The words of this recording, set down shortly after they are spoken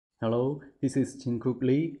Hello, this is Jin Kook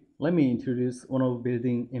Lee. Let me introduce one of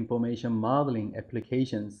building information modeling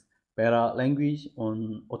applications, BERA Language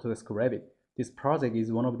on Autodesk Revit. This project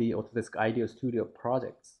is one of the Autodesk IDEA Studio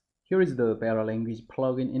projects. Here is the BERA Language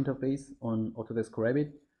plugin interface on Autodesk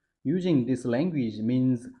Revit. Using this language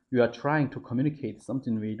means you are trying to communicate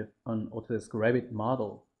something with an Autodesk Revit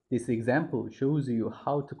model. This example shows you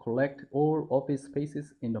how to collect all office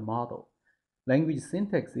spaces in the model. Language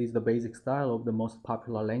syntax is the basic style of the most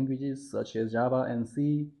popular languages such as Java and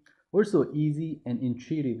C. Also easy and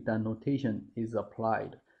intuitive that notation is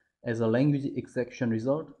applied. As a language extraction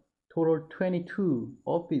result, total 22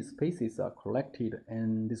 office spaces are collected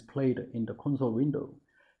and displayed in the console window.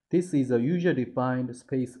 This is a user-defined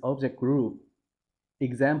space object group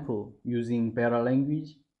example using BERA language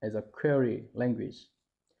as a query language.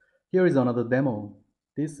 Here is another demo.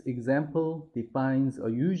 This example defines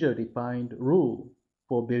a user-defined rule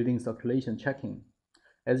for building circulation checking.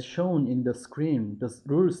 As shown in the screen, the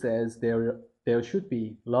rule says there should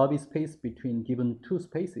be lobby space between given two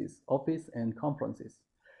spaces, office and conferences.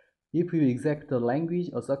 If you execute the language,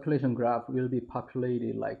 a circulation graph will be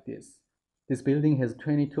populated like this. This building has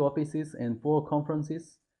 22 offices and 4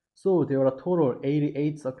 conferences, so there are total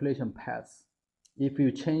 88 circulation paths. If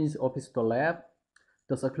you change office to lab,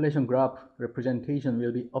 the circulation graph representation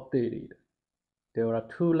will be updated. There are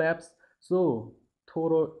 2 labs, so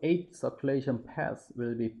total 8 circulation paths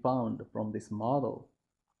will be found from this model.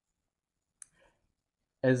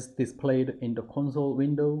 As displayed in the console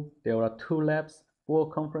window, there are 2 labs,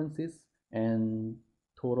 4 conferences, and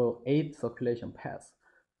total 8 circulation paths.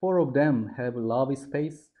 4 of them have lobby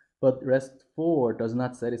space, but rest 4 does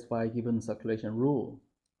not satisfy given circulation rule.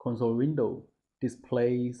 Console window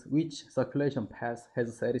displays which circulation path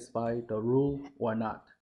has satisfied the rule or not.